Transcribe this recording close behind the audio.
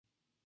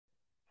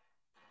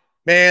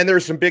Man,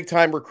 there's some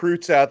big-time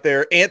recruits out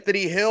there.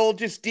 Anthony Hill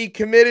just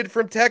decommitted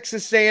from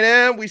Texas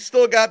A&M. We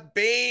still got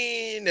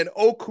Bain and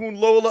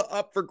Okunlola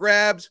up for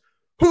grabs.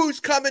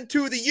 Who's coming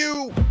to the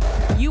U?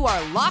 You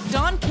are Locked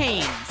On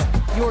Canes,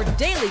 your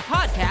daily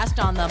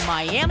podcast on the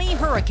Miami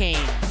Hurricanes.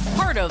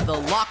 Part of the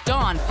Locked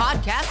On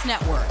Podcast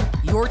Network,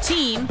 your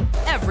team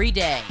every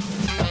day.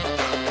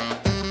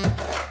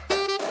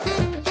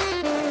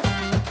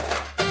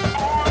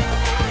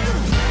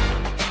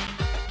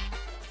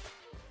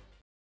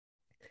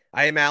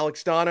 I am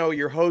Alex Dono,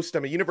 your host.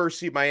 I'm a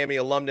University of Miami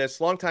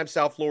alumnus, longtime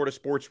South Florida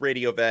sports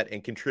radio vet,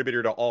 and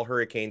contributor to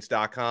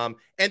allhurricanes.com.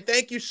 And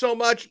thank you so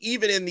much,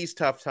 even in these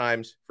tough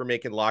times, for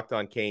making Locked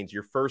On Canes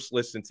your first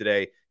listen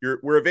today.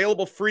 We're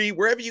available free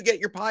wherever you get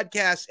your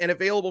podcasts and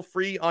available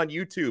free on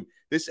YouTube.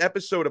 This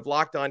episode of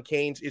Locked On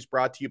Canes is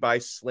brought to you by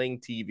Sling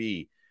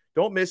TV.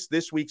 Don't miss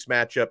this week's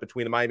matchup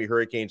between the Miami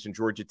Hurricanes and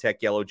Georgia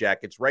Tech Yellow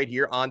Jackets right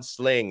here on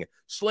Sling.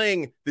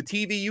 Sling, the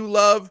TV you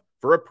love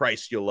for a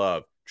price you'll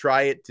love.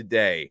 Try it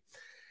today.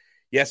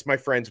 Yes, my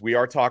friends, we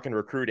are talking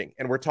recruiting,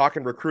 and we're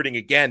talking recruiting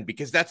again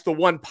because that's the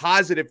one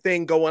positive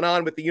thing going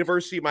on with the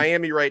University of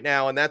Miami right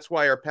now, and that's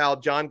why our pal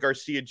John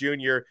Garcia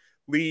Jr.,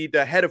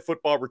 head of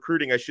football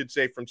recruiting, I should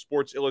say, from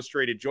Sports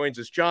Illustrated, joins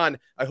us. John,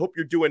 I hope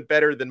you're doing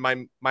better than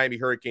my Miami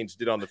Hurricanes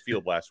did on the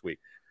field last week.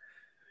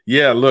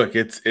 Yeah, look,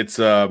 it's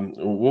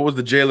what was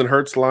the Jalen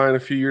Hurts line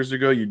a few years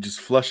ago? You just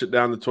flush it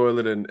down the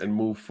toilet and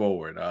move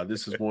forward.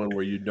 This is one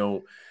where you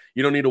don't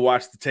need to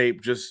watch the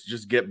tape.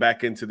 Just get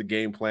back into the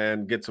game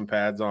plan, get some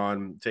pads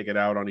on, take it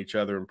out on each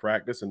other in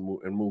practice, and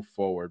move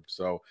forward.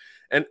 So,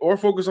 or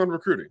focus on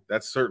recruiting.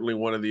 That's certainly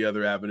one of the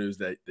other avenues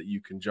that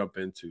you can jump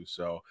into.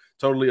 So,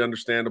 totally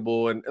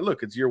understandable. And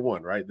look, it's year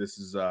one, right? This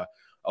is a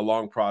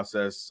long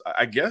process.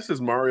 I guess as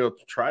Mario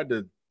tried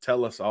to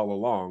tell us all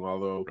along,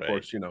 although, of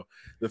course,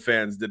 the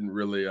fans didn't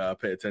really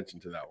pay attention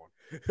to that one.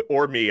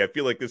 Or me. I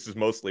feel like this is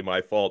mostly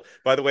my fault.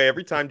 By the way,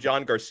 every time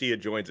John Garcia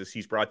joins us,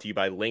 he's brought to you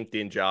by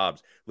LinkedIn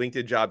Jobs.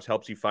 LinkedIn Jobs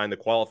helps you find the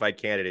qualified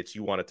candidates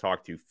you want to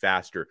talk to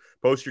faster.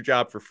 Post your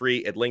job for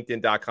free at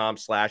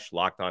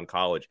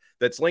linkedin.com/lockedoncollege.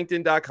 That's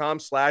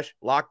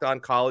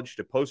linkedin.com/lockedoncollege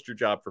to post your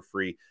job for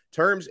free.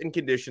 Terms and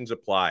conditions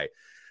apply.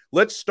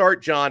 Let's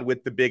start, John,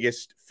 with the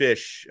biggest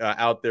fish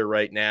out there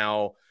right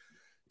now.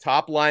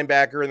 Top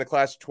linebacker in the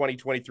class of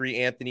 2023,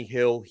 Anthony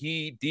Hill.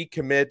 He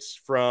decommits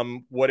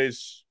from what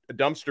is a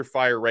dumpster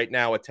fire right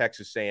now at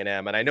Texas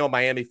A&M. And I know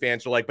Miami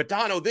fans are like, but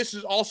Dono, this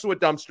is also a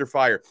dumpster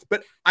fire.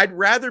 But I'd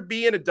rather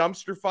be in a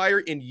dumpster fire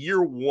in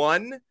year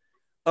one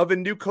of a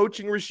new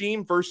coaching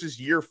regime versus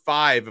year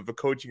 5 of a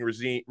coaching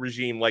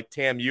regime like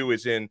TAMU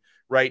is in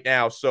right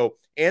now. So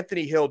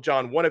Anthony Hill,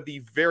 John, one of the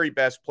very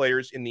best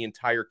players in the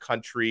entire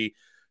country,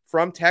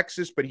 from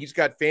Texas, but he's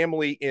got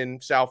family in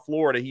South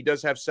Florida. He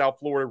does have South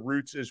Florida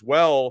roots as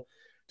well.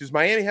 Does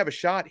Miami have a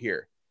shot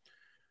here?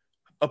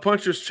 A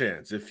puncher's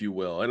chance, if you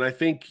will. And I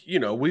think,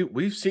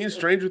 we've seen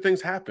stranger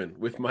things happen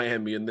with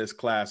Miami in this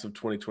class of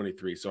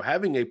 2023. So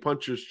having a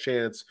puncher's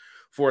chance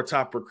for a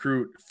top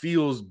recruit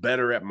feels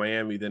better at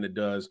Miami than it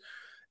does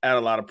at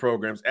a lot of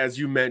programs. As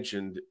you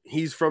mentioned,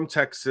 he's from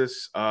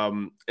Texas,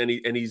 and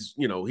he's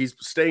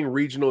staying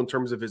regional in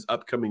terms of his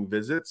upcoming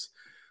visits,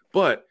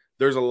 but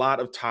there's a lot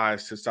of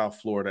ties to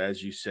South Florida,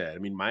 as you said. I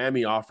mean,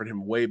 Miami offered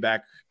him way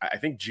back, I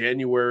think,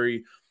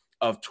 January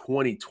of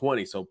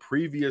 2020. So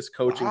previous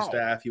coaching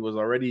staff, he was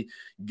already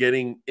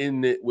getting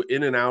in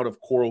and out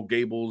of Coral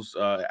Gables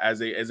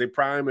as a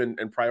prime and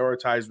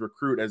prioritized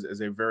recruit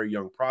as a very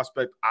young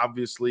prospect.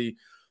 Obviously,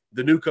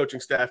 the new coaching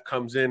staff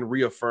comes in,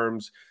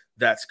 reaffirms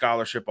that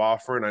scholarship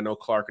offer. And I know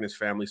Clark and his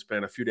family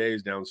spent a few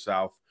days down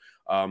south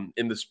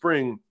in the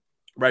spring,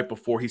 right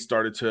before he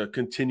started to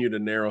continue to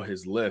narrow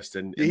his list.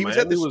 And he was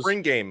at the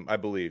spring game, I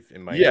believe,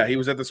 in Miami. Yeah, he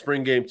was at the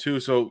spring game too.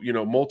 So,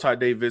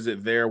 multi-day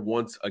visit there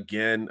once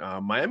again.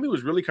 Miami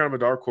was really kind of a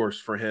dark horse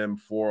for him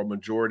for a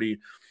majority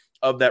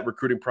of that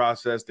recruiting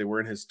process. They were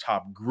in his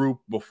top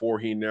group before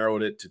he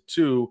narrowed it to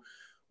 2,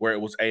 where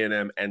it was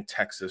A&M and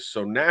Texas.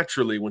 So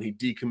naturally, when he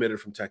decommitted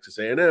from Texas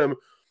A&M,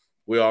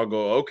 we all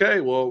go, okay,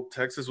 well,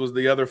 Texas was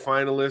the other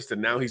finalist,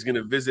 and now he's going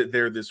to visit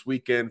there this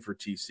weekend for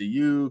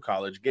TCU,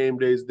 college game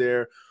days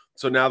there.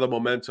 So now the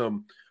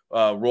momentum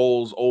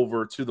rolls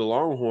over to the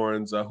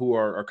Longhorns, who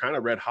are kind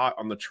of red hot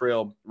on the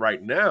trail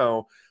right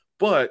now.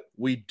 But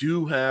we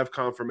do have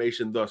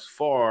confirmation thus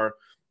far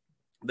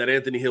that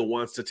Anthony Hill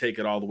wants to take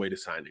it all the way to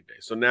signing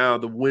day. So now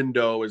the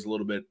window is a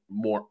little bit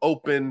more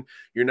open.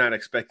 You're not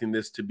expecting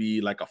this to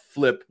be like a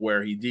flip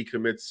where he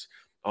decommits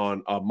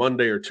on a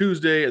Monday or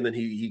Tuesday, and then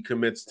he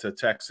commits to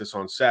Texas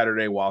on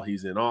Saturday while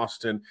he's in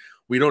Austin.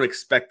 We don't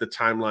expect the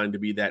timeline to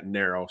be that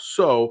narrow.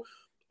 So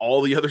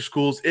all the other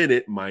schools in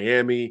it,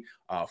 Miami,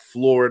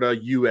 Florida,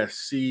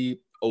 USC,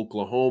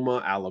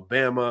 Oklahoma,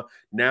 Alabama,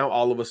 now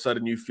all of a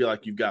sudden you feel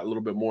like you've got a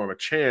little bit more of a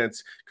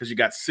chance because you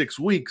got 6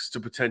 weeks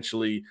to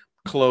potentially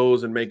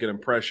close and make an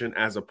impression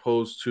as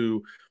opposed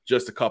to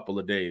just a couple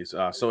of days.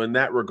 So in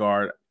that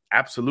regard,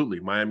 absolutely,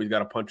 Miami's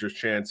got a puncher's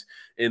chance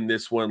in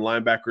this one.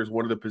 Linebacker is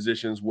one of the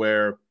positions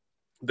where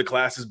the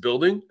class is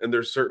building, and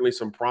there's certainly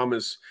some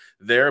promise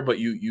there, but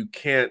you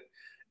can't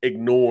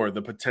ignore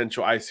the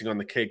potential icing on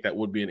the cake that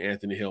would be an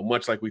Anthony Hill,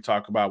 much like we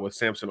talk about with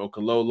Samson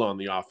Okunlola on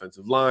the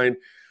offensive line.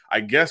 I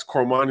guess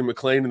Cormani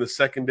McLean in the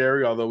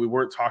secondary, although we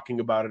weren't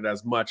talking about it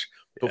as much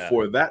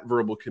before that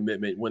verbal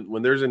commitment.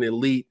 When there's an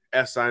elite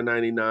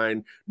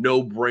SI-99,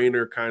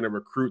 no-brainer kind of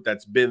recruit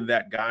that's been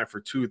that guy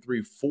for 2,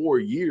 3, 4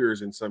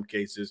 years in some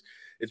cases,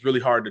 it's really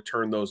hard to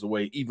turn those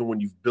away, even when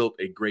you've built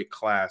a great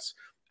class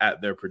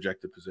at their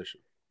projected position.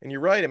 And you're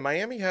right. And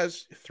Miami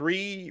has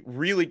 3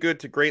 really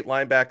good to great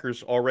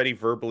linebackers already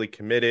verbally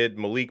committed.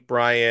 Malik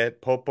Bryant,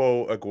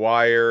 Popo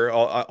Aguirre.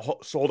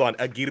 So hold on,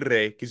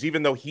 Aguirre, because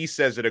even though he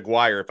says it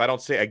Aguirre, if I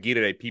don't say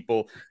Aguirre,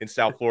 people in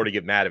South Florida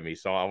get mad at me.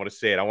 So I want to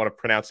say it. I want to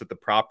pronounce it the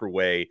proper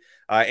way.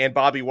 And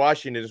Bobby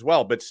Washington as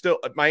well. But still,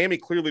 Miami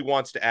clearly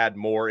wants to add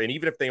more. And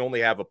even if they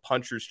only have a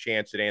puncher's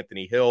chance at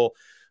Anthony Hill,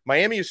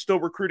 Miami is still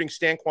recruiting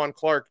Stanquan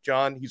Clark,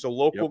 John. He's a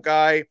local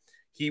guy.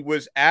 He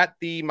was at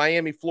the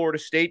Miami-Florida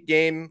State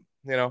game,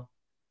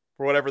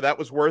 for whatever that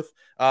was worth.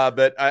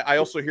 But I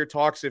also hear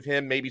talks of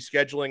him maybe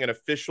scheduling an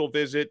official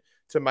visit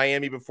to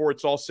Miami before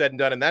it's all said and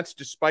done. And that's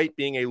despite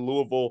being a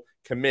Louisville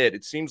commit.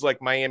 It seems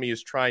like Miami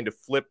is trying to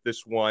flip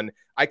this one.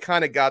 I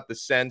kind of got the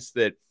sense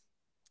that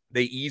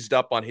they eased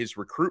up on his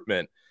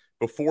recruitment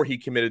before he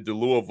committed to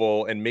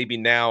Louisville. And maybe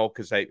now,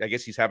 because I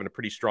guess he's having a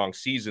pretty strong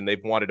season,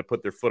 they've wanted to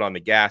put their foot on the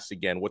gas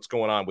again. What's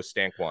going on with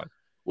Stanquan?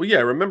 Well, yeah,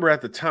 remember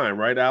at the time,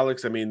 right,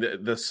 Alex? I mean,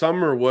 the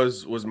summer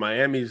was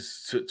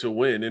Miami's to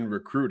win in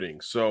recruiting.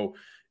 So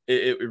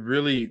it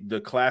really, the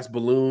class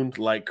ballooned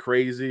like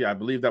crazy. I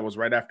believe that was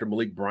right after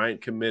Malik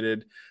Bryant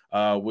committed,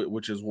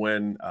 which is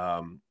when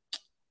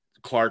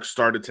Clark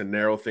started to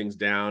narrow things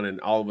down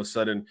and all of a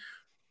sudden,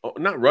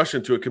 not rush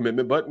into a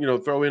commitment, but,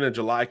 throw in a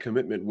July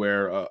commitment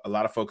where a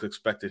lot of folks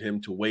expected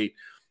him to wait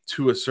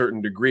to a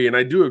certain degree. And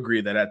I do agree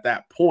that at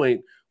that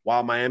point,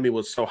 while Miami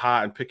was so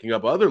hot and picking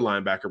up other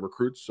linebacker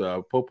recruits,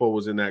 Popo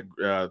was in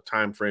that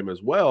time frame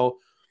as well.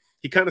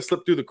 He kind of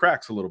slipped through the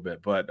cracks a little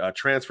bit, but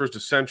transfers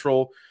to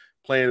Central,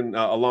 playing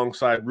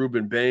alongside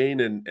Ruben Bain,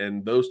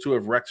 and those two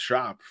have wrecked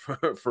shop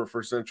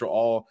for Central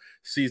all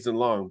season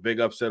long. Big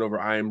upset over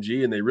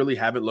IMG, and they really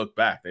haven't looked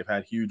back. They've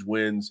had huge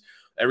wins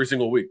every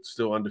single week,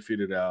 still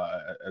undefeated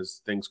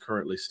as things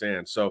currently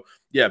stand. So,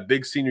 yeah,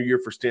 big senior year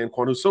for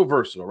Stanquan, who's so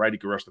versatile, right? He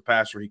can rush the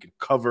passer, he can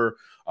cover,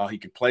 he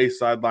can play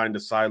sideline to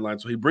sideline.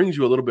 So he brings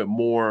you a little bit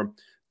more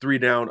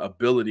 3-down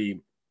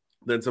ability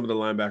than some of the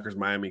linebackers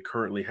Miami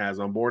currently has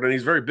on board. And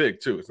he's very big,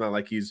 too. It's not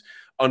like he's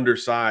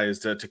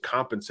undersized to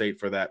compensate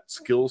for that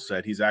skill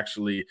set. He's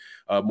actually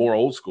more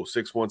old school,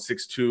 6'1",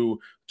 6'2",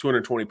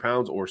 220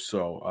 pounds or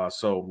so.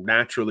 So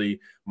naturally,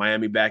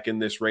 Miami back in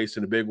this race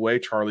in a big way.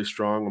 Charlie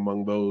Strong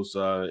among those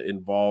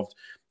involved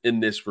in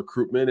this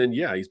recruitment. And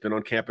yeah, he's been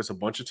on campus a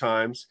bunch of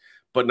times,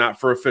 but not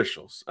for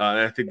officials. And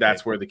I think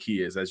that's where the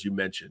key is, as you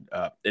mentioned.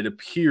 It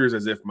appears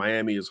as if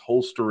Miami is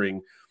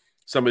holstering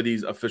some of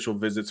these official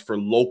visits for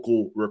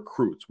local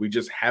recruits. We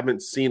just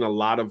haven't seen a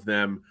lot of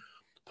them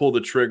pull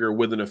the trigger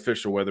with an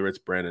official, whether it's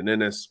Brandon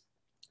Ennis,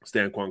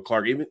 Stanquan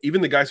Clark,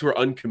 even the guys who are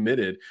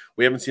uncommitted.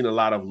 We haven't seen a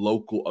lot of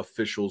local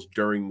officials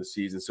during the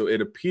season. So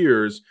it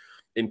appears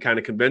in kind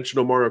of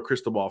conventional Mario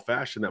Cristobal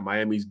fashion that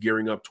Miami's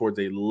gearing up towards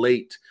a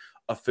late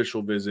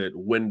official visit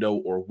window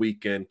or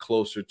weekend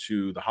closer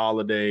to the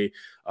holiday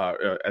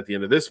at the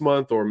end of this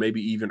month, or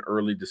maybe even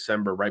early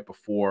December, right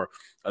before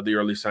the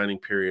early signing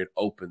period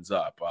opens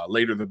up.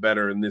 Later the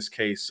better in this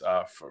case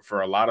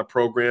for a lot of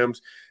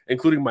programs,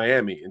 including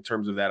Miami, in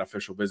terms of that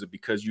official visit,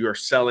 because you are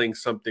selling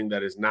something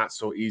that is not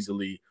so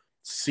easily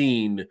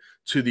seen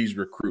to these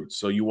recruits.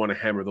 So you want to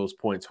hammer those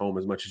points home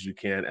as much as you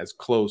can, as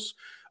close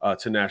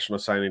to National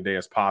Signing Day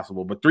as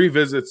possible. But 3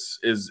 visits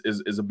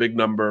is a big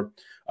number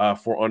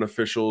for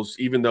unofficials,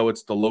 even though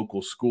it's the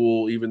local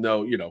school, even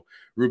though,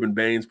 Ruben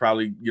Bain's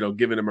probably,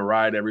 giving him a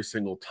ride every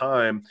single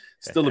time.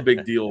 Still a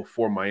big deal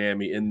for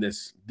Miami in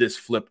this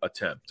flip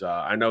attempt.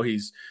 I know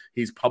he's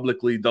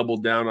publicly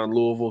doubled down on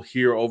Louisville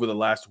here over the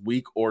last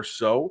week or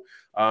so.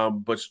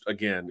 But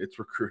again, it's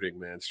recruiting,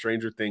 man.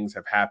 Stranger things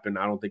have happened.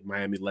 I don't think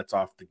Miami lets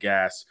off the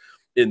gas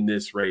in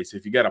this race.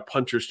 If you got a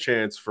puncher's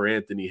chance for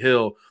Anthony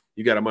Hill,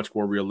 you got a much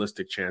more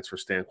realistic chance for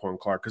Stanquan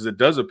Clark, because it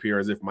does appear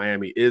as if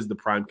Miami is the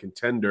prime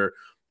contender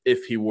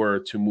if he were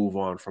to move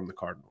on from the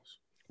Cardinals.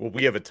 Well,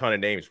 we have a ton of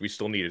names we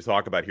still need to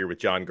talk about here with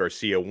John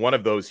Garcia. One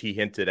of those he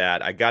hinted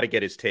at. I got to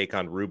get his take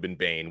on Ruben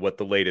Bain, what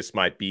the latest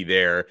might be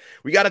there.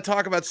 We got to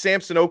talk about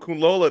Samson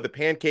Okunlola, the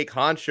pancake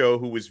honcho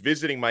who was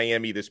visiting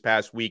Miami this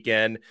past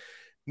weekend.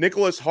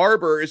 Nicholas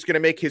Harbor is going to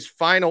make his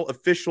final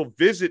official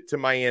visit to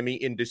Miami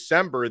in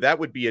December. That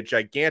would be a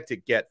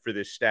gigantic get for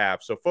this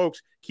staff. So,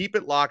 folks, keep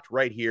it locked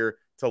right here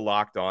to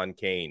Locked On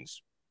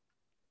Canes.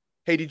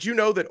 Hey, did you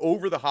know that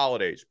over the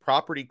holidays,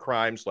 property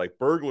crimes like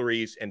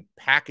burglaries and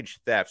package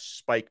thefts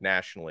spike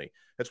nationally?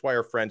 That's why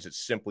our friends at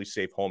Simply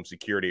Safe Home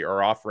Security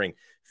are offering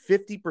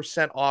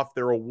 50% off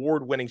their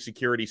award-winning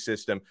security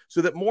system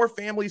so that more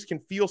families can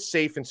feel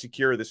safe and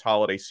secure this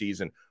holiday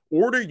season.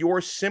 Order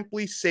your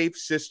Simply Safe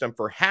system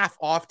for half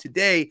off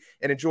today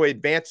and enjoy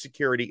advanced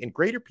security and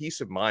greater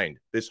peace of mind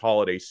this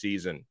holiday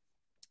season.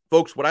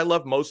 Folks, what I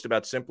love most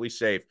about Simply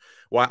Safe,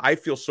 why I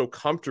feel so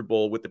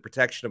comfortable with the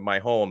protection of my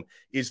home,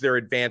 is their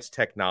advanced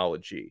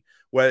technology.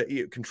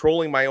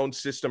 Controlling my own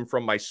system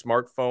from my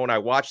smartphone, I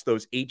watch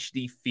those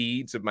HD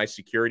feeds of my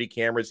security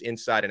cameras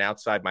inside and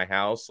outside my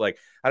house. Like,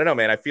 I don't know,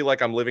 man, I feel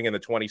like I'm living in the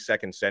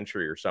 22nd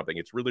century or something.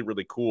 It's really,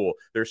 really cool.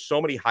 There's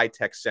so many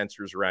high-tech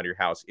sensors around your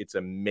house. It's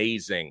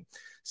amazing.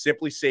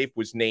 Simply Safe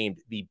was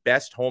named the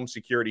best home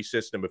security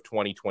system of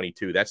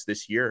 2022. That's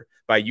this year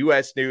by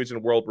U.S. News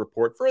and World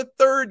Report for a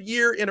third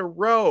year in a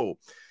row.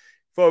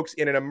 Folks,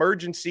 in an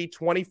emergency,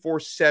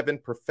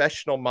 24/7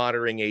 professional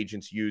monitoring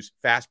agents use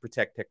Fast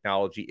Protect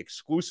technology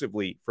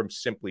exclusively from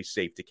Simply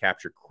Safe to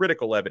capture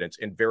critical evidence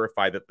and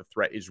verify that the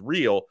threat is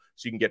real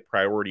so you can get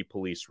priority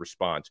police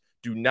response.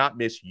 Do not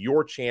miss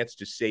your chance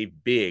to save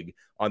big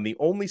on the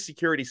only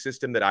security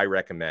system that I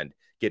recommend.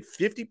 Get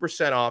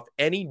 50% off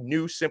any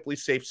new Simply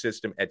Safe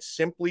system at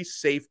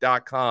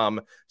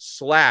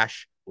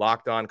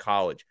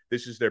simplysafe.com/LockedOnCollege.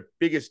 This is their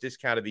biggest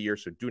discount of the year,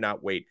 so do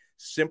not wait.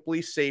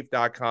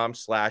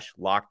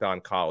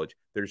 simplysafe.com/LockedOnCollege.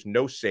 There's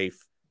no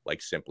safe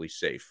like Simply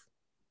Safe.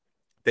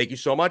 Thank you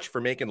so much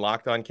for making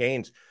Locked On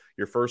Canes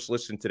your first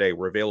listen today.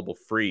 We're available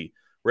free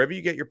wherever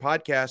you get your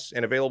podcasts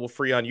and available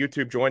free on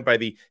YouTube. Joined by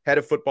the head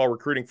of football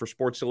recruiting for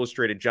Sports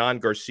Illustrated, John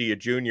Garcia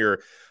Jr.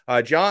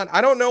 John, I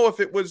don't know if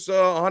it was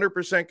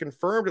 100%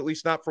 confirmed, at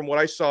least not from what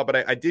I saw,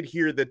 but I did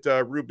hear that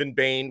Rueben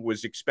Bain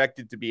was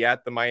expected to be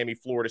at the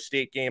Miami-Florida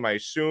State game. I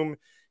assume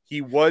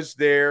he was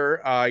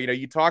there.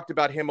 You talked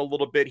about him a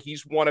little bit.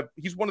 He's one of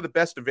the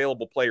best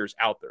available players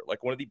out there,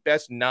 like one of the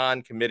best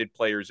non-committed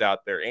players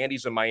out there. And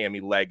he's a Miami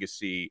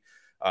legacy.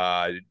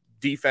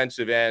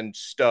 Defensive end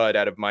stud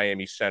out of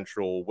Miami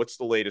Central. What's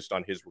the latest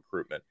on his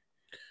recruitment?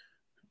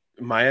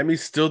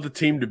 Miami's still the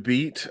team to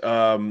beat.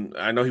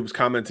 I know he was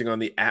commenting on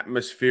the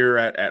atmosphere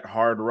at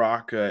Hard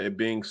Rock, it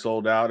being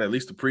sold out. At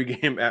least the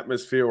pregame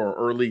atmosphere or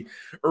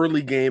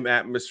early game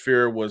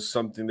atmosphere was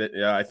something that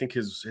I think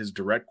his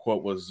direct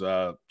quote was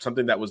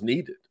something that was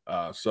needed.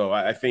 So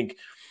I think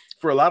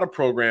for a lot of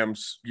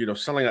programs,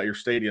 selling out your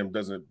stadium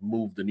doesn't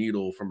move the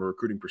needle from a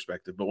recruiting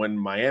perspective. But when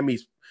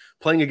Miami's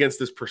playing against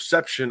this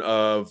perception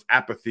of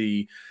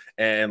apathy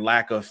and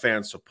lack of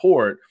fan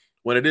support,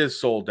 when it is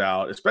sold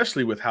out,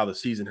 especially with how the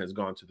season has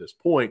gone to this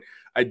point,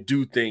 I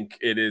do think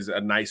it is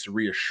a nice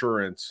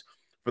reassurance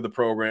for the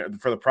program,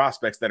 for the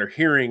prospects that are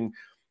hearing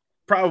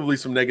probably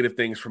some negative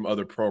things from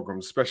other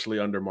programs, especially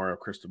under Mario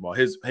Cristobal.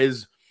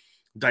 His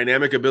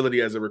dynamic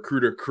ability as a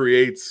recruiter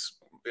creates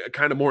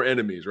kind of more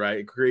enemies, right?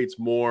 It creates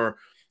more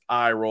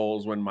eye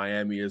rolls when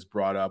Miami is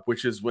brought up,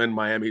 which is when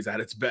Miami's at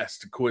its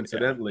best,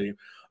 coincidentally.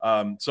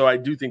 Yeah. So I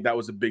do think that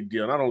was a big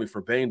deal, not only for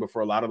Bain, but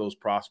for a lot of those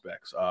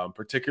prospects,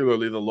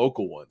 particularly the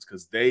local ones,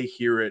 because they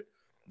hear it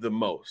the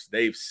most.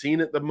 They've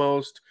seen it the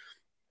most.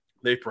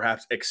 They've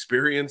perhaps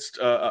experienced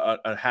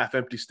a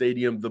half-empty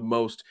stadium the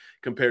most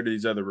compared to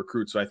these other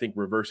recruits. So I think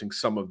reversing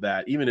some of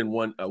that, even in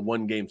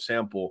one game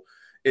sample,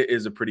 it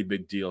is a pretty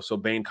big deal. So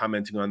Bain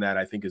commenting on that,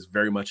 I think, is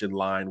very much in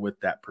line with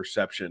that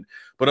perception.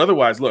 But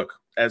otherwise, look,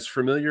 as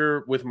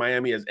familiar with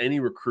Miami as any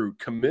recruit,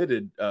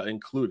 committed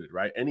included,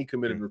 right? Any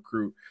committed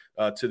recruit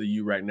to the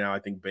U right now, I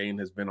think Bain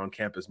has been on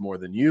campus more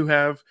than you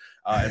have.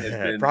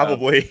 Been,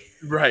 probably.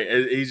 Right.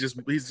 He's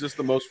just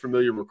the most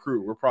familiar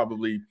recruit. We're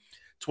probably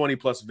 20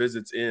 plus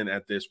visits in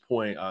at this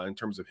point in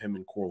terms of him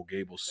and Coral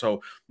Gables.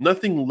 So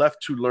nothing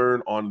left to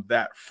learn on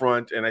that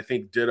front. And I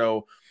think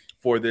ditto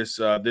for this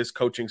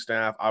coaching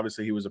staff.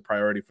 Obviously, he was a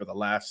priority for the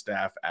last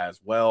staff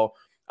as well.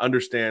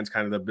 Understands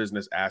kind of the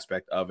business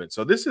aspect of it.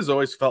 So this has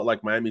always felt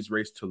like Miami's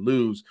race to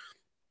lose.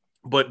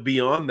 But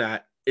beyond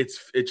that,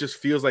 it just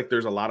feels like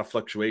there's a lot of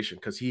fluctuation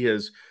because he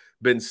has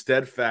been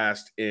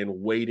steadfast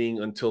in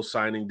waiting until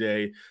signing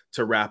day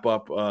to wrap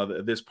up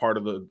this part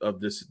of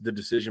the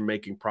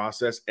decision-making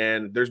process.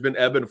 And there's been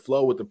ebb and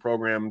flow with the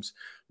programs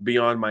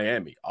beyond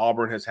Miami.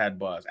 Auburn has had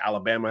buzz.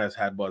 Alabama has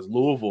had buzz.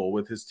 Louisville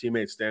with his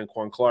teammate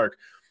Stanquan Clark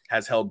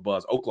has held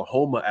buzz.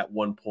 Oklahoma at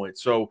one point.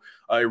 So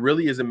it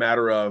really is a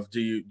matter of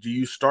do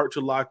you start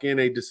to lock in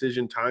a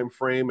decision time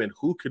frame and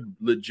who could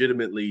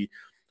legitimately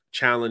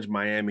challenge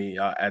Miami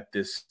at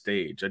this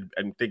stage. I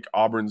think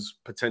Auburn's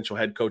potential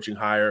head coaching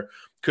hire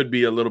could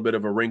be a little bit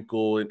of a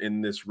wrinkle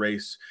in this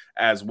race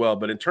as well.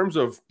 But in terms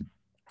of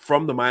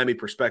from the Miami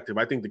perspective,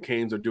 I think the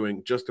Canes are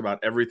doing just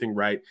about everything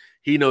right.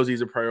 He knows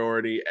he's a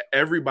priority.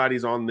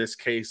 Everybody's on this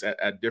case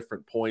at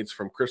different points,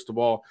 from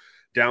Cristobal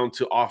down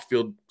to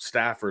off-field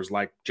staffers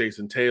like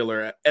Jason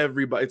Taylor.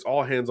 Everybody, it's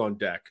all hands on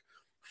deck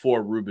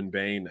for Rueben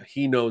Bain.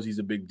 He knows he's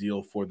a big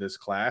deal for this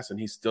class, and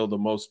he's still the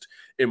most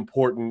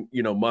important,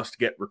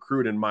 must-get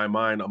recruit in my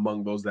mind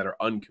among those that are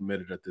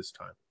uncommitted at this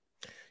time.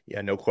 Yeah,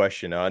 no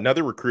question.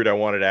 Another recruit I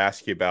wanted to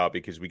ask you about,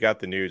 because we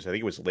got the news, I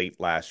think it was late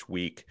last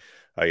week.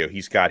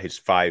 He's got his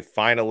 5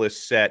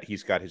 finalists set.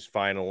 He's got his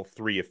final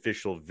 3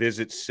 official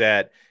visits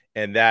set.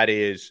 and that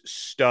is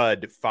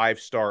stud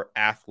 5-star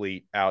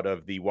athlete out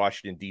of the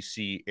Washington,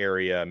 D.C.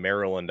 area,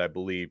 Maryland, I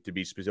believe, to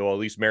be specific. Well, at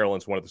least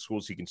Maryland's one of the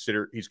schools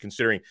he's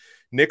considering.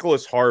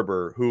 Nicholas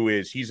Harbor,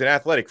 he's an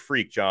athletic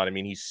freak, John. I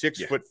mean, he's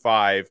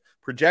 6'5",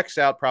 projects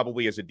out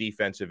probably as a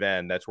defensive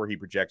end. That's where he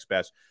projects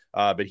best.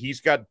 But he's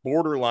got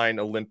borderline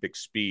Olympic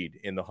speed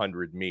in the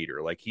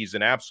 100-meter. Like, he's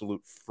an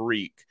absolute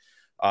freak.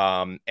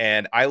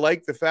 And I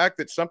like the fact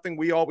that something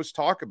we always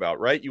talk about,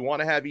 right? You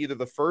want to have either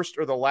the first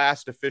or the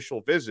last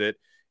official visit.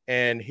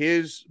 And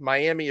his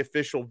Miami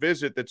official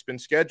visit that's been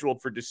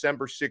scheduled for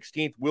December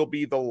 16th will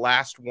be the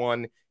last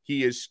one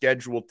he is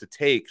scheduled to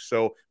take.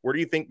 So where do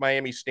you think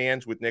Miami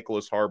stands with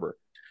Nicholas Harbor?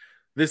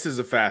 This is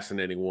a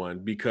fascinating one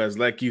because,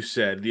 like you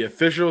said, the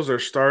officials are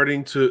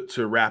starting to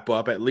wrap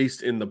up, at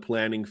least in the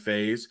planning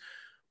phase,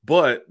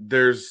 but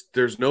there's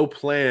no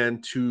plan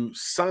to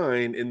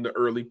sign in the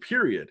early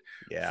period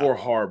for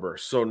Harbor.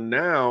 So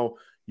now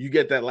you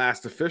get that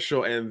last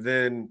official, and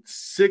then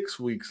 6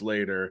 weeks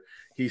later,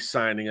 he's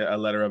signing a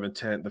letter of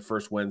intent the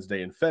first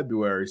Wednesday in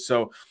February.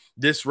 So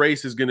this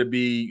race is going to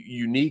be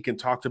unique and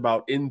talked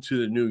about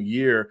into the new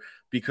year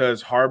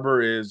because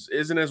Harbor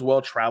isn't as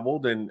well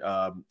traveled, and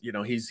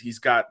he's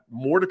got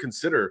more to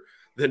consider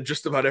than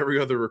just about every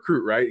other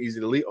recruit, right? He's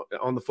elite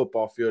on the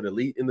football field,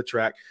 elite in the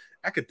track,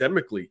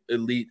 academically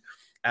elite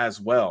as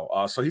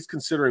well. So he's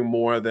considering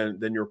more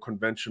than your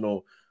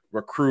conventional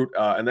recruit,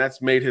 and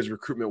that's made his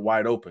recruitment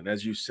wide open.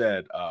 As you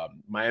said,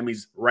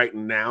 Miami's right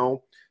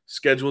now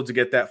scheduled to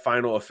get that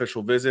final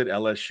official visit.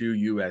 LSU,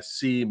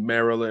 USC,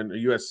 Maryland,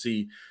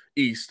 USC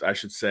East, I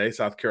should say,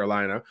 South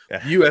Carolina.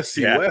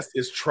 USC West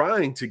is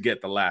trying to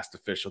get the last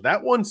official.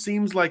 That one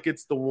seems like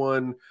it's the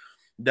one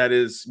that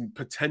is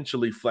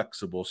potentially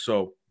flexible.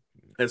 So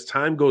as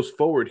time goes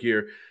forward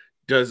here,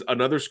 does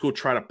another school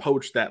try to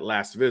poach that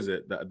last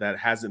visit that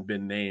hasn't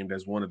been named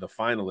as one of the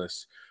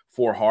finalists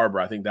for Harbor?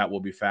 I think that will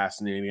be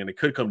fascinating, and it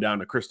could come down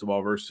to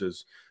Cristobal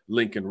versus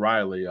Lincoln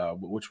Riley,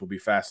 which will be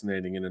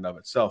fascinating in and of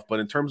itself. But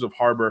in terms of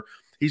Harbor,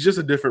 he's just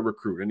a different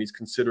recruit, and he's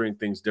considering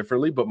things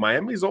differently. But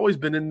Miami's always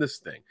been in this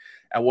thing.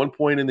 At one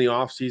point in the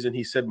offseason,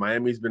 he said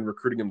Miami's been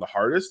recruiting him the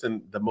hardest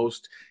and the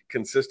most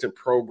consistent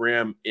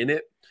program in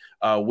it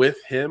with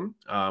him,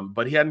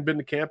 but he hadn't been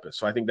to campus.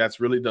 So I think that's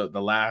really the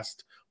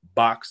last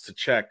box to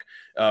check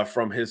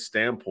from his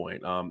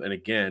standpoint. And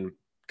again,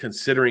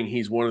 considering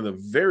he's one of the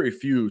very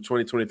few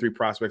 2023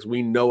 prospects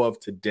we know of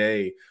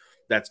today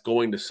that's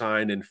going to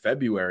sign in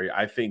February,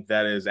 I think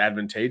that is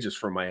advantageous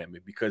for Miami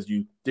because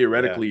you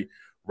theoretically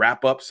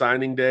wrap up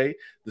signing day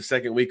the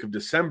second week of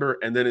December,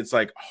 and then it's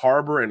like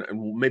Harbor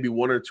and maybe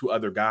one or two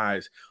other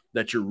guys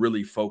that you're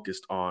really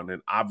focused on.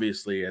 And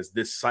obviously, as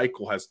this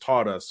cycle has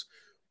taught us,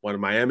 when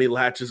Miami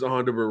latches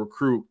on to a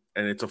recruit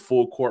and it's a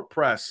full court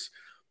press,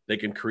 they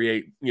can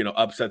create,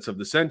 upsets of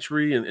the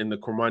century in the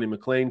Cormani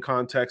McClain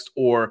context,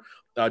 or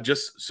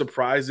just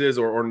surprises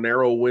or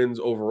narrow wins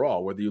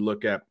overall. Whether you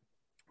look at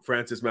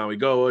Francis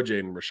Mauigoa,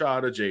 Jaden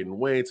Rashada, Jaden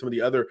Wayne, some of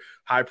the other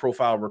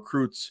high-profile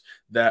recruits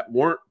that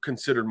weren't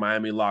considered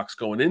Miami locks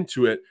going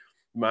into it,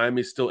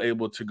 Miami's still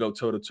able to go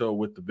toe-to-toe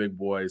with the big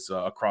boys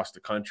across the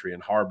country,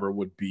 and Harbor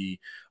would be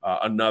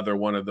another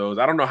one of those.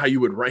 I don't know how you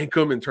would rank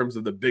them in terms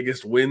of the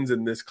biggest wins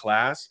in this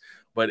class,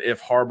 but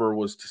if Harbor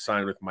was to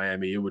sign with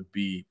Miami, it would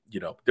be,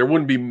 there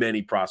wouldn't be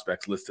many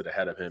prospects listed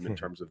ahead of him in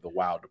terms of the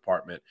wow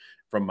department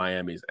from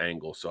Miami's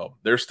angle. So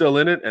they're still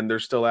in it, and they're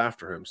still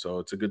after him, so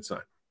it's a good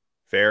sign.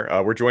 Fair.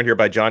 We're joined here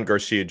by John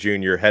Garcia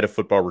Jr., head of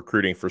football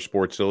recruiting for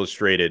Sports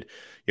Illustrated.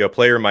 A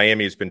player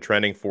Miami has been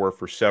trending for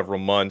several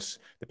months.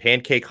 The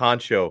pancake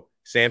honcho,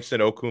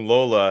 Samson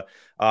Okunlola.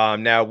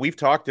 Now, we've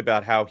talked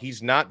about how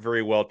he's not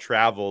very well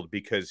traveled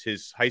because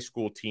his high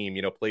school team,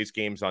 plays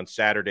games on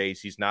Saturdays.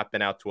 He's not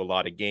been out to a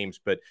lot of games,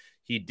 but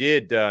he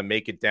did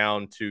make it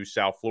down to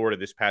South Florida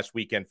this past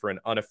weekend for an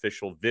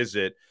unofficial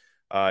visit.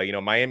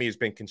 Miami has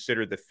been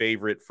considered the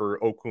favorite for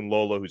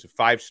Okunlola, who's a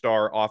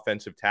 5-star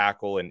offensive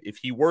tackle. And if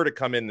he were to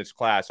come in this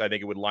class, I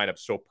think it would line up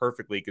so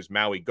perfectly because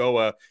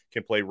Mauigoa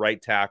can play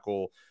right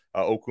tackle.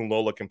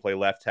 Okunlola can play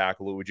left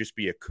tackle. It would just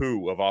be a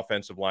coup of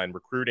offensive line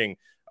recruiting.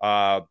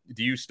 Do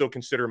you still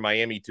consider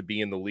Miami to be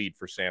in the lead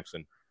for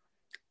Samson?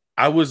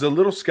 I was a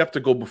little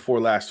skeptical before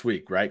last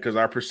week, right? Because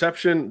our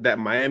perception that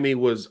Miami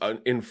was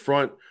in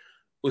front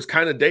was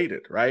kind of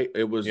dated, right?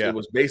 It was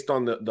based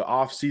on the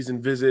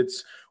off-season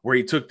visits where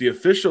he took the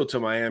official to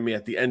Miami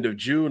at the end of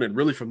June. And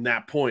really from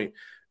that point,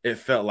 it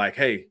felt like,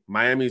 hey,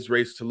 Miami's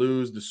race to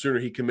lose. The sooner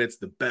he commits,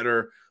 the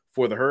better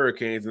for the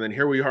Hurricanes. And then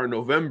here we are in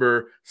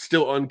November,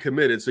 still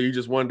uncommitted. So you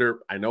just wonder,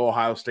 I know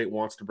Ohio State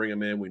wants to bring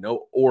him in. We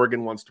know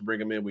Oregon wants to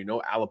bring him in. We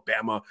know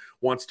Alabama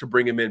wants to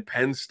bring him in,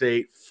 Penn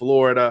State,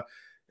 Florida.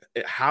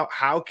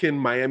 How can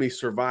Miami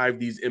survive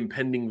these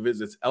impending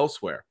visits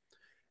elsewhere?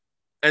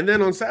 And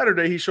then on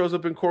Saturday, he shows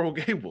up in Coral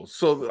Gables.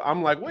 So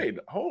I'm like, wait,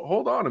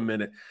 hold on a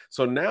minute.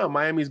 So now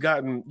Miami's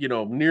gotten,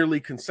 nearly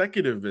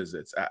consecutive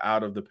visits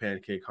out of the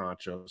pancake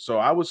honcho. So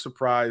I was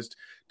surprised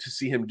to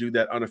see him do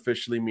that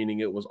unofficially, meaning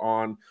it was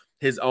on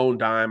his own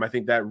dime. I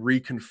think that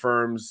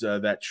reconfirms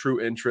that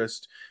true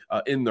interest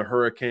in the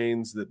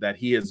Hurricanes that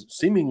he has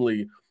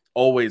seemingly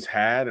always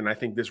had. And I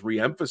think this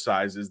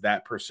reemphasizes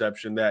that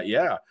perception that,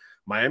 yeah,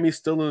 Miami's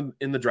still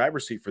in the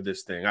driver's seat for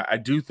this thing. I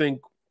do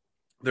think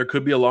there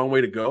could be a long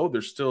way to go.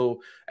 There's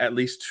still at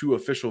least 2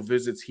 official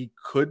visits he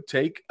could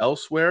take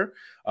elsewhere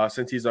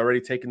since he's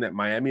already taken that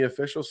Miami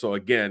official. So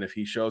again, if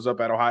he shows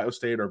up at Ohio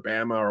State or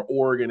Bama or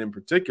Oregon in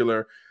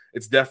particular,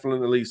 it's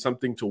definitely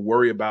something to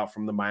worry about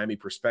from the Miami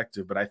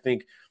perspective. But I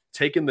think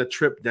taking the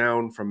trip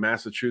down from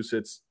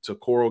Massachusetts to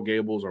Coral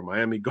Gables or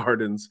Miami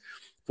Gardens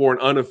for an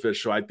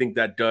unofficial, I think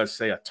that does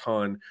say a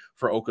ton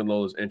for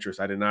Okunlola's interest.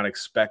 I did not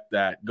expect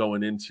that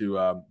going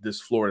into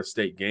this Florida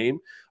State game.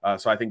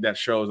 So I think that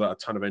shows a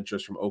ton of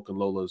interest from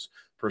Okunlola's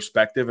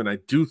perspective. And I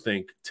do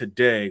think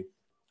today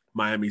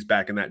Miami's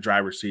back in that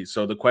driver's seat.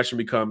 So the question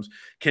becomes,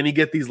 can he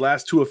get these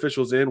last 2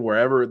 officials in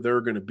wherever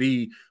they're going to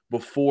be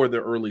before the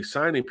early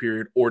signing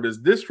period? Or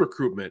does this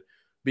recruitment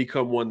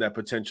become one that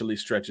potentially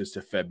stretches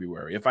to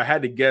February? If I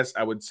had to guess,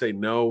 I would say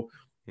no.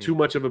 Too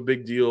much of a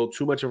big deal,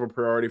 too much of a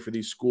priority for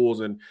these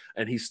schools, and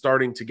he's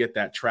starting to get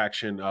that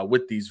traction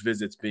with these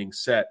visits being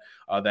set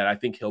that I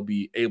think he'll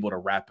be able to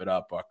wrap it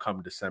up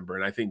come December,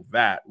 and I think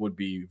that would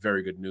be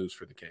very good news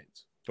for the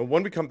Canes. Well,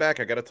 when we come back,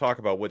 I got to talk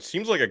about what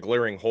seems like a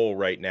glaring hole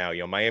right now.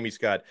 Miami's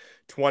got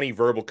 20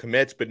 verbal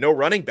commits, but no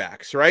running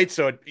backs, right?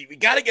 So we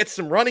got to get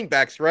some running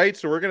backs, right?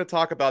 So we're going to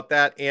talk about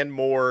that and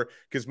more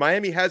because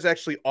Miami has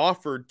actually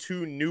offered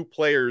 2 new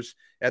players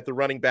at the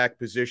running back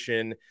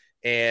position,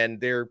 and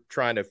they're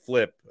trying to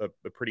flip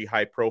a pretty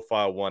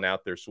high-profile one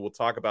out there. So we'll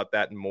talk about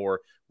that and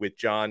more with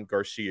John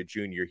Garcia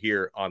Jr.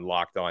 here on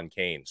Locked On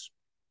Canes.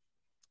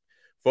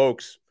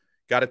 Folks,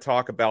 got to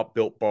talk about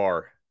Built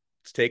Bar.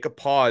 Let's take a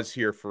pause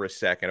here for a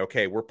second.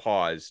 Okay, we're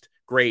paused.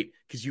 Great,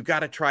 because you got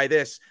to try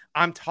this.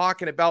 I'm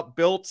talking about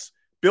Built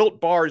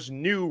Bar's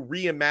new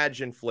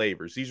reimagined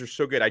flavors. These are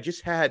so good. I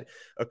just had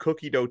a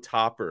cookie dough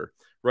topper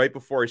right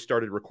before I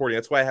started recording.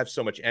 That's why I have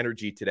so much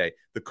energy today.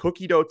 The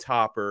cookie dough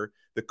topper,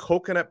 the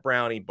coconut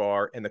brownie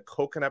bar, and the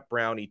coconut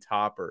brownie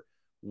topper.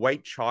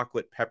 White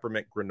chocolate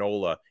peppermint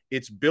granola.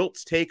 It's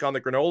Built's take on the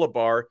granola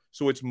bar,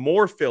 so it's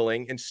more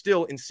filling and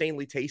still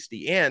insanely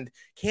tasty. And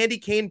candy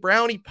cane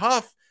brownie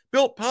puff.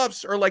 Built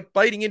Puffs are like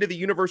biting into the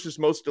universe's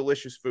most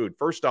delicious food.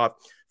 First off,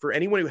 for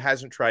anyone who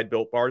hasn't tried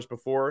Built Bars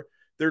before,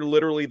 they're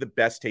literally the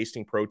best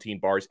tasting protein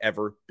bars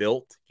ever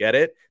built. Get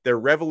it? They're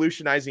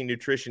revolutionizing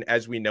nutrition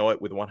as we know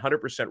it with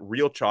 100%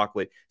 real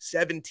chocolate,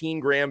 17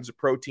 grams of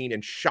protein,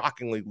 and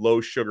shockingly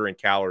low sugar and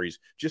calories.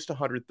 Just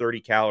 130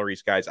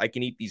 calories, guys. I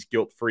can eat these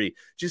guilt-free.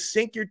 Just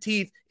sink your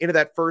teeth into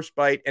that first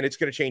bite, and it's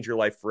going to change your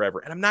life forever.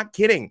 And I'm not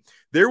kidding.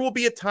 There will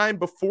be a time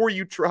before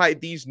you try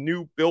these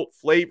new Built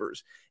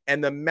flavors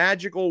and the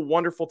magical,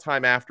 wonderful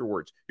time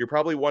afterwards. You're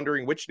probably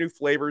wondering which new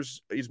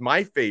flavors is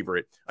my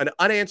favorite. An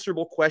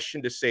unanswerable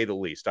question, to say the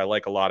least. I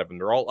like a lot of them.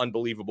 They're all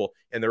unbelievable,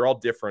 and they're all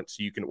different,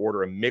 so you can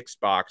order a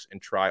mixed box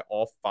and try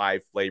all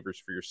 5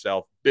 flavors for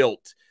yourself.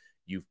 Built.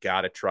 You've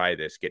got to try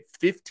this. Get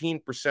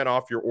 15%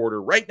 off your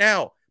order right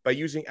now by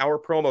using our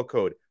promo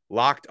code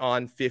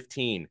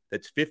LOCKEDON15.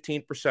 That's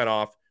 15%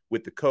 off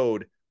with the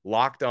code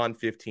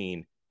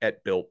LOCKEDON15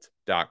 at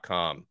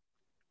Built.com.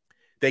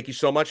 Thank you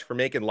so much for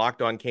making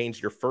Locked On Canes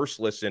your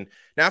first listen.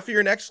 Now for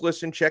your next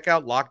listen, check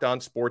out Locked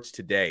On Sports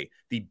Today,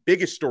 the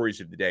biggest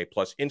stories of the day,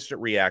 plus instant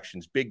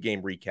reactions, big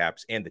game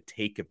recaps, and the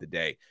take of the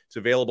day. It's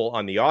available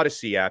on the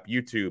Odyssey app,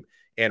 YouTube,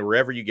 and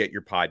wherever you get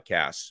your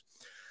podcasts.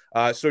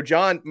 So,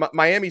 John,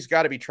 Miami's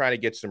got to be trying to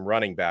get some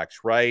running backs,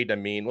 right? I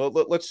mean,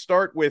 let's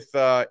start with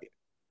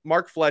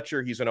Mark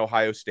Fletcher. He's an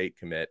Ohio State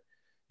commit.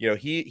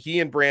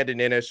 He and Brandon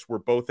Inniss were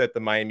both at the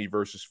Miami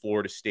versus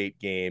Florida State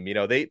game.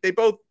 They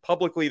both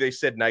publicly, they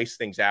said nice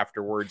things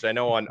afterwards. I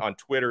know on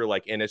Twitter,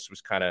 like Inniss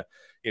was kind of,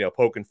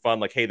 poking fun,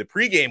 like, hey, the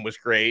pregame was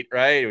great,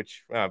 right?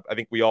 Which I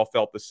think we all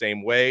felt the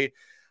same way.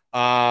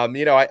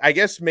 I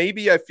guess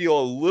maybe I feel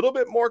a little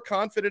bit more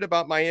confident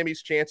about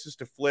Miami's chances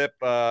to flip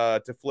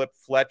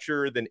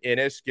Fletcher than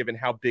Inniss, given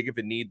how big of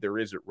a need there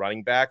is at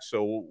running back.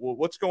 So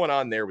what's going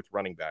on there with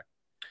running back?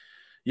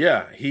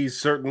 Yeah, he's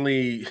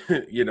certainly,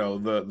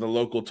 the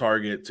local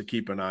target to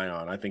keep an eye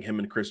on. I think him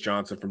and Chris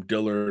Johnson from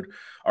Dillard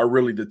are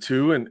really the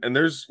two. And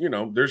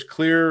there's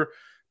clear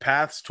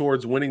paths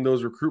towards winning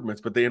those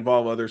recruitments, but they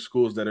involve other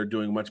schools that are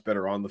doing much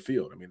better on the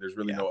field. I mean, there's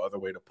really no other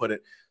way to put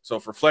it. So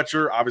for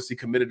Fletcher, obviously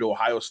committed to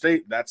Ohio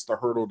State, that's the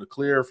hurdle to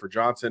clear. For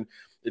Johnson,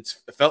 it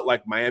felt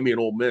like Miami and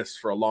Ole Miss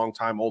for a long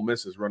time. Ole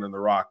Miss is running the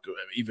rock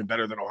even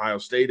better than Ohio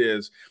State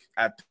is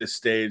at this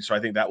stage. So I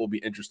think that will be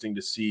interesting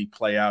to see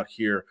play out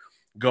here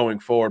going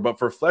forward. But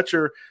for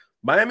Fletcher,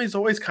 Miami's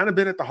always kind of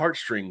been at the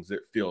heartstrings,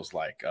 it feels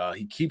like.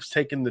 He keeps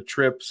taking the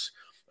trips.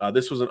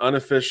 This was an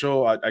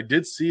unofficial. I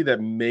did see that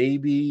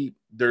maybe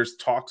there's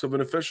talks of an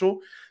official.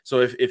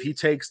 So if he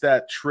takes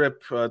that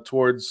trip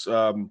towards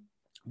the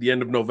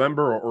end of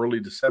November or early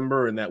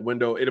December in that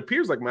window, it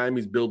appears like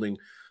Miami's building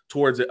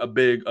towards a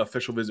big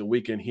official visit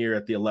weekend here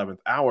at the 11th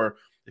hour.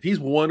 If he's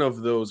one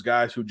of those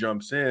guys who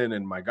jumps in,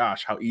 and my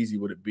gosh, how easy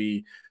would it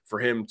be for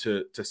him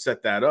to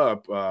set that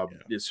up?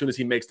 As soon as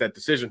he makes that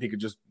decision, he could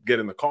just get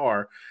in the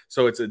car.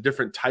 So it's a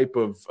different type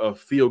of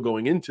feel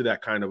going into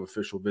that kind of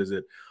official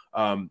visit.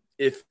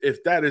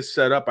 if that is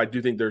set up, I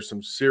do think there's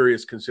some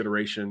serious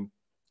consideration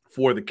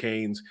for the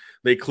Canes.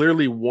 They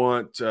clearly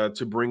want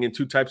to bring in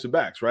two types of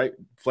backs, right?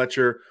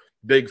 Fletcher,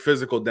 big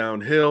physical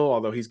downhill,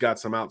 although he's got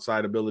some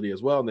outside ability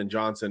as well. And then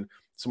Johnson,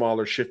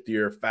 smaller,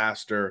 shiftier,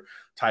 faster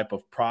type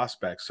of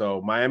prospect.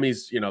 So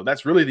Miami's,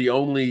 that's really the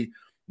only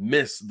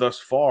miss thus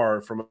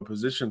far from a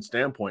position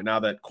standpoint. Now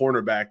that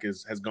cornerback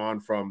has gone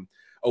from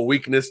a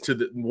weakness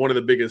to one of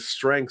the biggest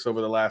strengths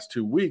over the last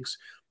 2 weeks,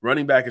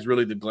 running back is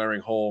really the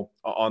glaring hole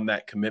on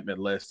that commitment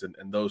list. And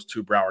those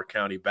two Broward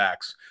County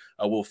backs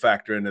will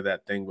factor into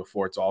that thing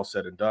before it's all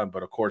said and done.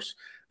 But of course,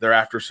 they're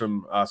after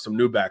some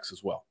new backs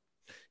as well.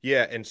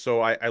 Yeah, and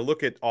so I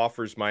look at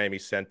offers Miami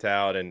sent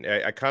out, and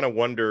I kind of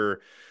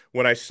wonder,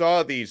 when I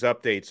saw these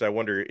updates, I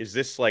wonder, is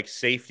this like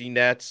safety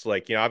nets?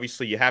 Like,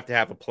 obviously you have to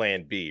have a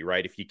plan B,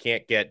 right? If you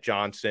can't get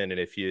Johnson, and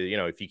if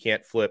you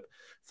can't flip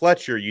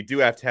Fletcher, you do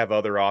have to have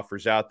other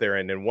offers out there.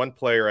 And then one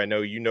player I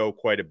know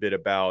quite a bit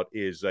about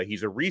is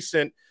he's a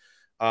recent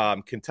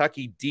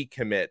Kentucky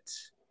decommit,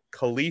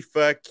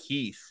 Khalifa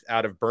Keith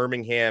out of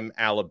Birmingham,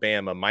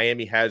 Alabama.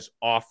 Miami has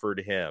offered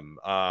him.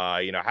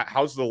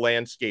 How's the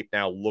landscape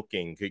now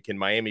looking? Can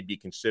Miami be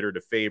considered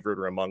a favorite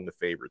or among the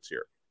favorites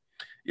here?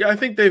 Yeah, I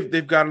think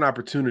they've got an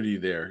opportunity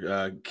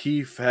there.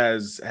 Keith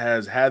has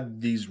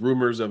had these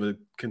rumors of a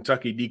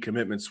Kentucky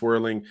decommitment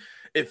swirling.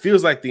 It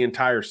feels like the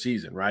entire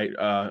season, right?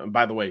 And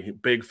by the way,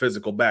 big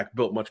physical back,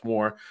 built much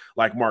more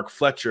like Mark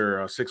Fletcher,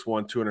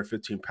 6'1",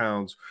 215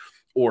 pounds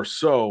or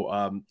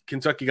so.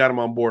 Kentucky got him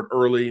on board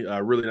early.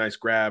 Really nice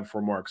grab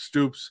for Mark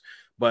Stoops,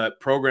 but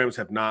programs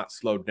have not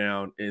slowed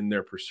down in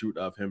their pursuit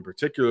of him,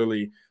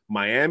 particularly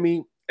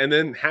Miami. And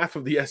then half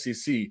of the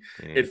SEC,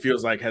 it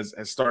feels like, has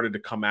started to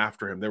come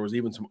after him. There was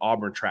even some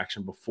Auburn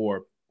traction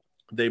before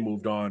they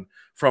moved on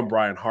from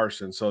Brian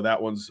Harsin. So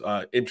that one's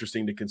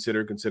interesting to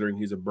consider, considering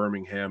he's a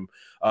Birmingham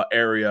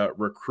area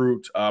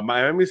recruit.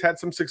 Miami's had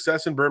some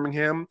success in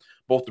Birmingham,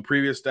 both the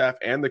previous staff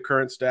and the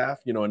current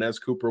staff. Inez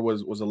Cooper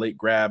was a late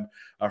grab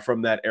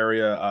from that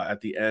area at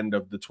the end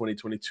of the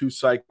 2022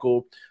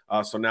 cycle.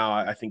 So now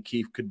I think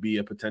Keith could be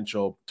a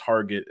potential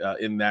target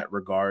in that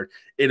regard.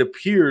 It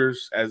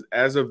appears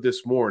as of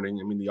this morning,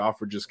 the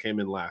offer just came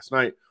in last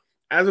night.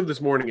 As of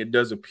this morning, it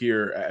does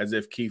appear as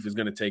if Keith is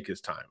going to take his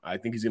time. I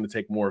think he's going to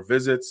take more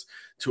visits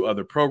to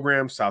other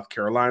programs. South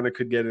Carolina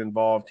could get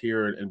involved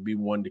here and be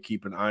one to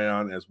keep an eye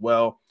on as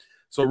well.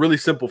 So really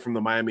simple from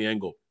the Miami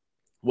angle.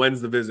 When's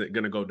the visit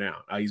going to go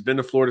down? He's been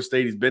to Florida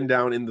State. He's been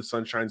down in the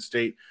Sunshine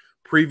State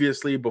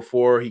previously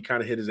before he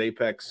kind of hit his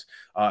apex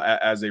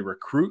as a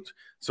recruit.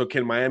 So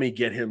can Miami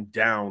get him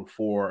down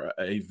for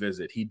a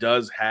visit? He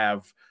does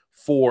have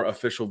 4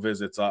 official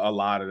visits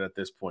allotted at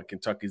this point.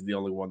 Kentucky's the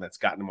only one that's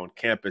gotten him on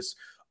campus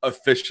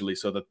officially.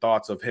 So the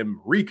thoughts of him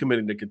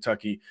recommitting to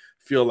Kentucky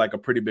feel like a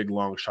pretty big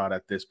long shot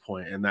at this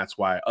point. And that's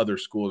why other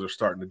schools are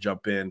starting to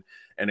jump in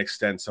and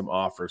extend some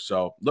offers.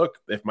 So look,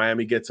 if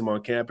Miami gets him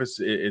on campus,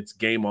 it's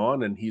game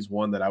on. And he's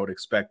one that I would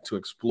expect to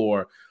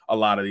explore a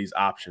lot of these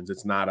options.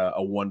 It's not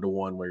a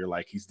one-to-one where you're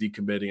like, he's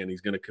decommitting and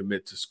he's going to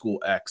commit to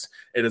school X.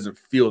 It doesn't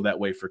feel that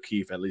way for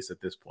Keith, at least at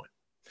this point.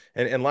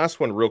 And last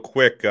one real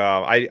quick.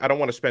 I don't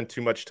want to spend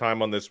too much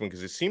time on this one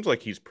because it seems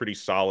like he's pretty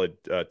solid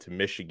to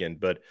Michigan,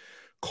 but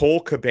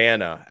Cole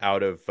Cabana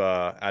out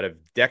of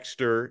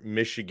Dexter,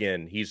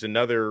 Michigan. He's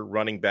another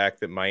running back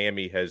that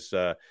Miami has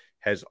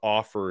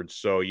offered.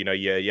 So,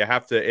 you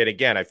have to, and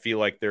again, I feel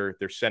like they're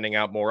sending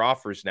out more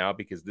offers now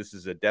because this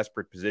is a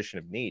desperate position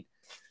of need.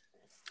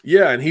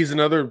 Yeah, and he's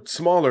another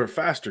smaller,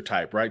 faster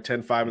type, right?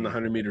 10.5 in the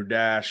 100-meter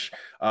dash,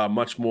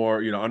 much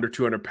more, under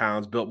 200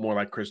 pounds, built more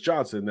like Chris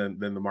Johnson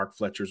than the Mark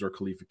Fletchers or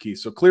Khalifa Keith.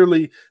 So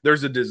clearly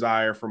there's a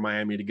desire for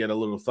Miami to get a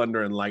little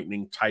thunder and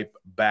lightning type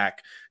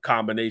back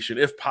combination,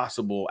 if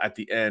possible, at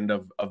the end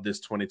of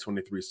this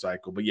 2023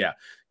 cycle. But yeah,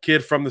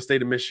 kid from the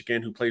state of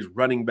Michigan who plays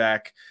running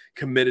back,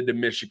 committed to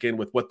Michigan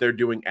with what they're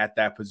doing at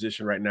that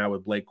position right now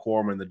with Blake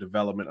Corum and the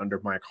development under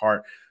Mike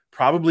Hart.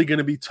 Probably going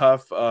to be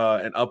tough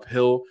and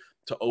uphill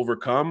to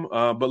overcome.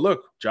 But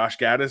look, Josh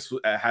Gaddis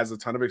has a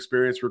ton of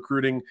experience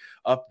recruiting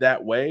up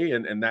that way.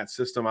 And that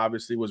system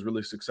obviously was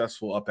really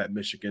successful up at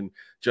Michigan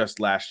just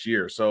last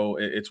year. So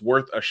it's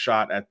worth a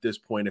shot at this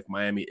point if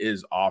Miami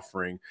is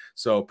offering.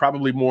 So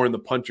probably more in the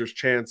puncher's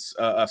chance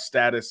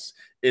status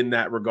in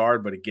that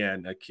regard. But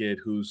again, a kid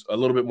who's a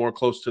little bit more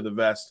close to the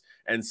vest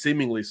and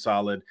seemingly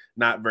solid,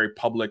 not very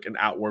public and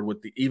outward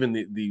with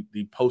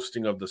the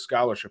posting of the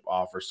scholarship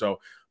offer. So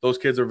those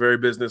kids are very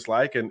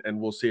businesslike, and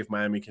we'll see if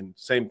Miami can,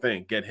 same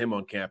thing, get him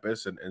on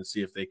campus and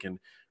see if they can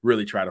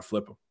really try to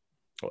flip him.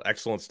 Well,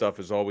 excellent stuff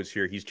as always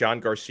here. He's John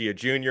Garcia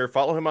Jr.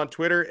 Follow him on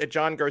Twitter at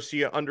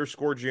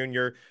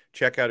 @JohnGarcia_Jr.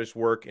 Check out his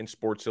work in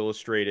Sports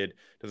Illustrated.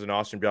 Does an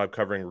awesome job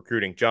covering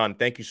recruiting. John,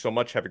 thank you so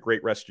much. Have a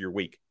great rest of your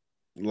week.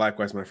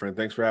 Likewise, my friend.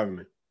 Thanks for having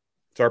me.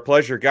 It's our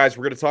pleasure. Guys,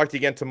 we're going to talk to you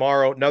again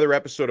tomorrow. Another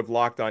episode of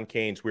Locked On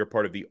Canes. We're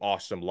part of the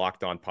awesome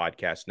Locked On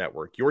Podcast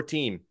Network. Your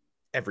team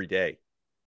every day.